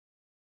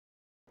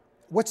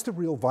What's the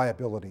real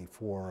viability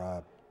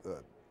for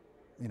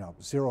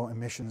zero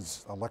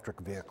emissions electric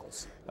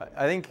vehicles?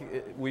 I think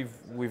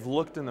we've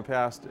looked in the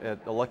past at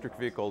electric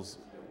vehicles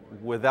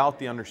without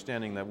the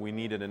understanding that we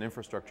needed an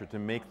infrastructure to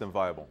make them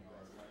viable.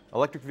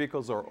 Electric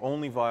vehicles are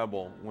only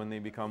viable when they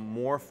become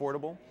more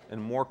affordable and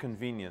more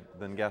convenient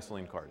than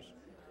gasoline cars.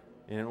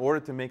 And in order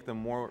to make them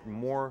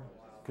more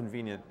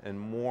convenient and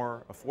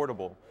more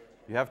affordable,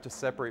 you have to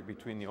separate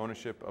between the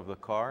ownership of the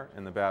car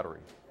and the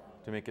battery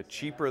to make it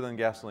cheaper than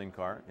gasoline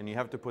car, and you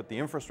have to put the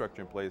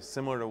infrastructure in place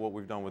similar to what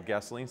we've done with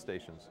gasoline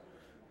stations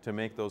to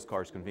make those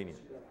cars convenient.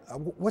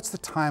 What's the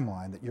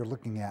timeline that you're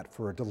looking at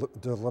for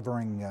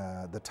delivering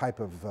the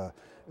type of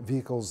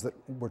vehicles that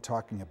we're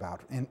talking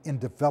about in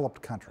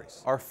developed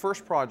countries? Our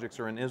first projects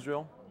are in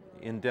Israel,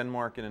 in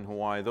Denmark, and in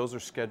Hawaii. Those are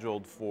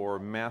scheduled for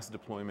mass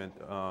deployment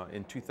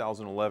in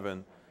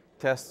 2011.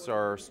 Tests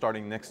are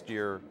starting next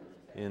year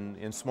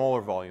in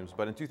smaller volumes,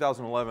 but in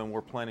 2011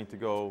 we're planning to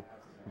go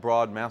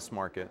broad mass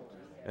market.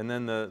 And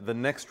then the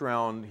next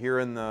round here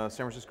in the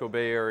San Francisco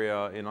Bay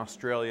Area, in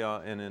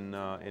Australia, and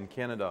in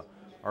Canada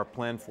are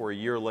planned for a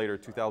year later,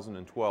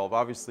 2012.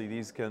 Obviously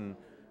these can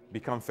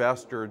become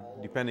faster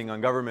depending on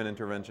government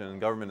intervention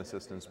and government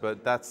assistance,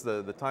 but that's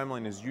the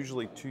timeline is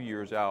usually 2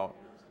 years out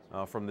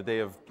from the day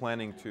of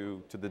planning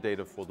to the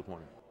date of full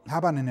deployment. How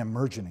about in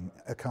emerging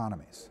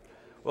economies?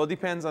 Well, it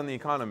depends on the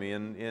economy.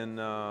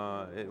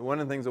 One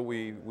of the things that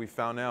we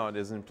found out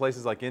is in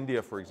places like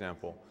India, for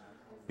example,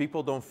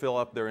 people don't fill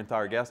up their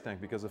entire gas tank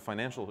because of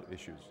financial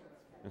issues.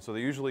 And so they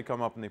usually come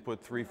up and they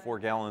put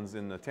 3-4 gallons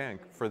in the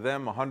tank. For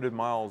them, 100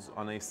 miles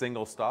on a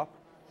single stop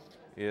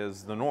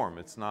is the norm.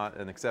 It's not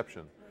an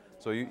exception.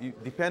 So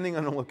depending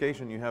on the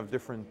location, you have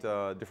different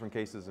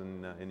cases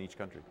in each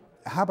country.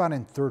 How about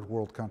in third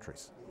world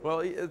countries?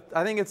 Well,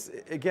 I think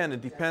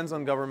it depends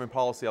on government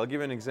policy. I'll give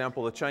you an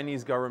example. The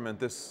Chinese government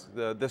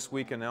this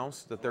week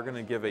announced that they're going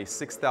to give a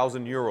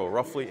 6,000 euro,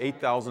 roughly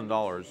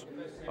 $8,000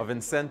 of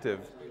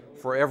incentive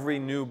for every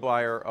new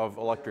buyer of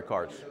electric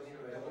cars.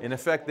 In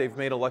effect, they've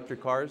made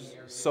electric cars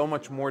so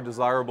much more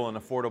desirable and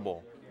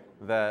affordable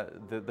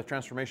that the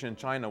transformation in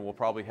China will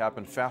probably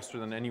happen faster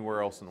than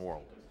anywhere else in the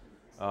world.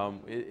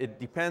 It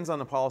depends on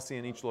the policy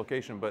in each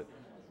location, but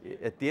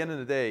at the end of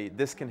the day,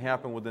 this can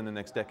happen within the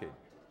next decade.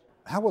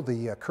 How will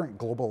the current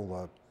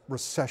global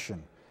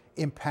recession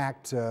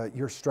impact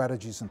your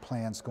strategies and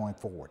plans going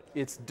forward?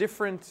 It's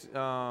different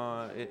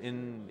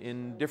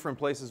in different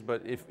places,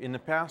 but if in the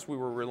past we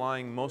were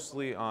relying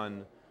mostly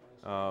on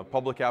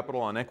public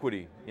capital, on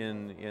equity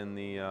in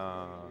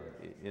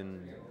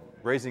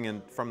raising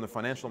in from the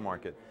financial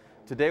market,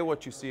 today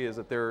what you see is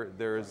that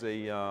there is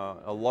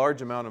a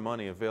large amount of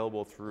money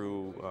available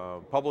through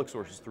public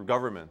sources, through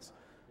governments.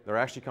 They're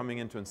actually coming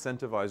in to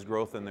incentivize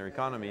growth in their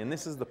economy, and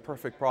this is the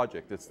perfect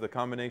project. It's the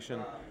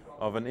combination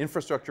of an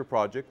infrastructure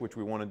project, which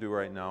we want to do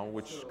right now,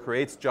 which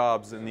creates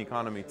jobs in the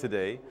economy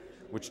today,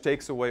 which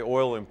takes away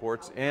oil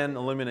imports and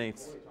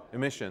eliminates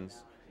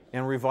emissions,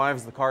 and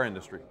revives the car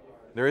industry.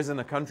 There isn't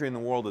a country in the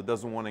world that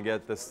doesn't want to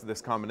get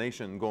this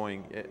combination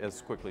going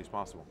as quickly as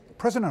possible.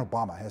 President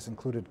Obama has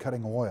included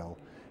cutting oil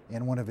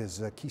in one of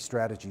his key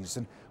strategies,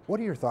 and what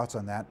are your thoughts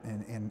on that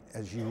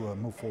as you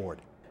move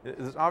forward?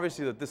 It's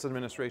obviously that this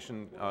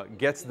administration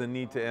gets the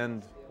need to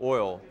end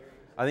oil.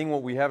 I think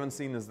what we haven't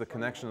seen is the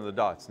connection of the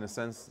dots, in the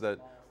sense that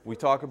we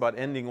talk about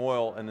ending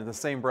oil, and in the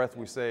same breath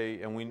we say,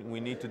 and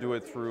we need to do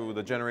it through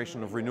the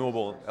generation of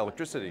renewable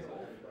electricity.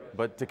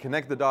 But to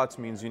connect the dots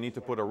means you need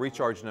to put a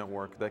recharge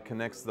network that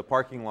connects the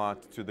parking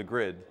lot to the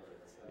grid,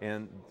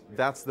 and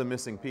that's the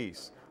missing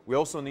piece. We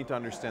also need to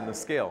understand the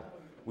scale.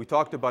 We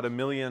talked about 1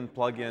 million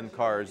plug-in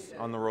cars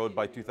on the road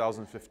by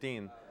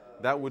 2015.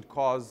 That would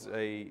cause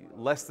a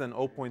less than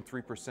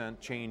 0.3%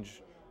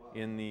 change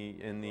in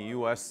the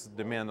U.S.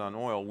 demand on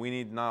oil. We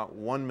need not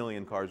 1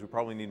 million cars, we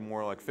probably need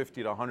more like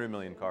 50 to 100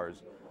 million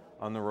cars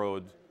on the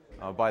road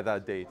by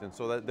that date. And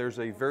so there's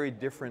a very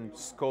different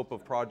scope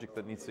of project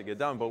that needs to get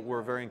done, but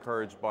we're very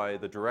encouraged by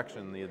the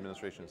direction the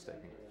administration is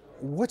taking.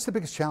 What's the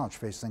biggest challenge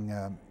facing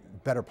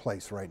Better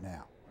Place right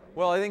now?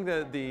 Well, I think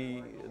that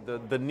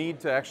the need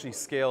to actually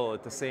scale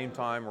at the same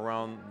time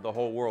around the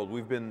whole world.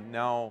 We've been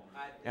now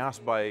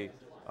asked by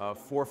 4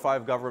 or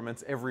 5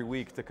 governments every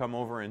week to come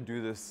over and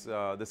do this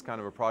kind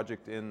of a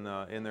project in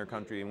their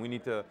country, and we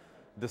need to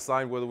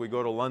decide whether we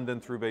go to London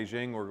through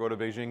Beijing or go to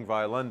Beijing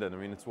via London. I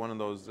mean, it's one of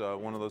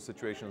those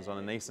situations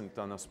on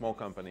a small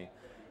company.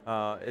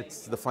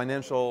 It's the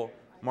financial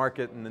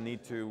market and the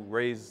need to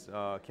raise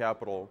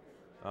capital,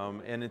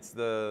 and it's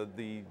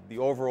the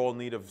overall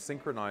need of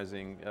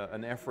synchronizing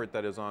an effort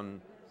that is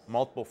on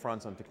multiple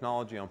fronts, on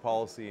technology, on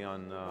policy,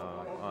 on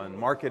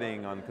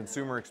marketing, on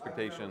consumer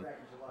expectation,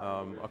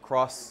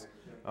 across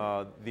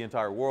the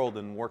entire world,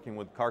 and working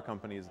with car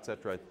companies, et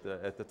cetera,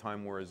 at the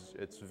time where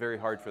it's very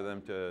hard for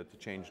them to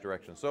change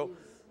direction. So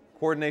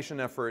coordination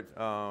effort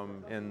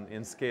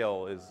in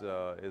scale is,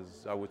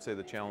 I would say,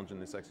 the challenge in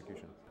this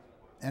execution.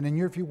 And in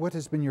your view, what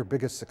has been your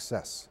biggest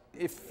success?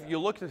 If you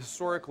look at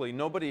historically,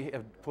 nobody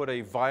had put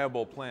a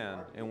viable plan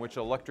in which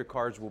electric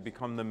cars will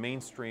become the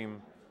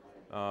mainstream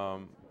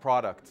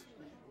product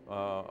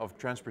of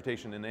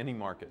transportation in any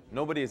market.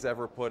 Nobody has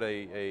ever put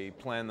a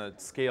plan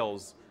that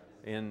scales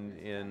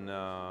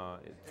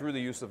through the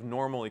use of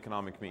normal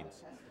economic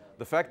means.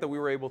 The fact that we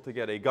were able to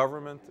get a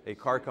government, a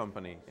car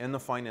company, and the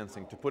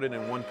financing to put it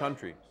in one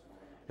country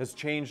has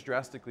changed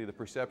drastically the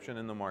perception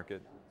in the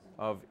market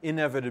of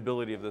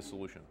inevitability of this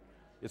solution.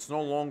 It's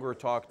no longer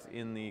talked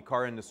in the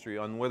car industry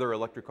on whether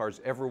electric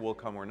cars ever will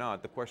come or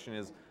not. The question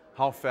is,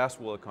 how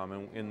fast will it come?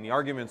 And in the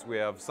arguments we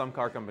have, some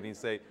car companies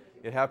say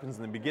it happens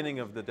in the beginning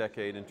of the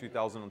decade in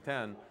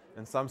 2010,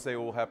 and some say it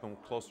will happen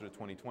closer to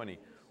 2020.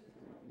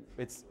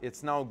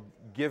 It's now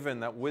given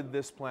that with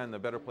this plan, the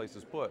Better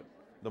Places put,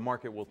 the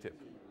market will tip.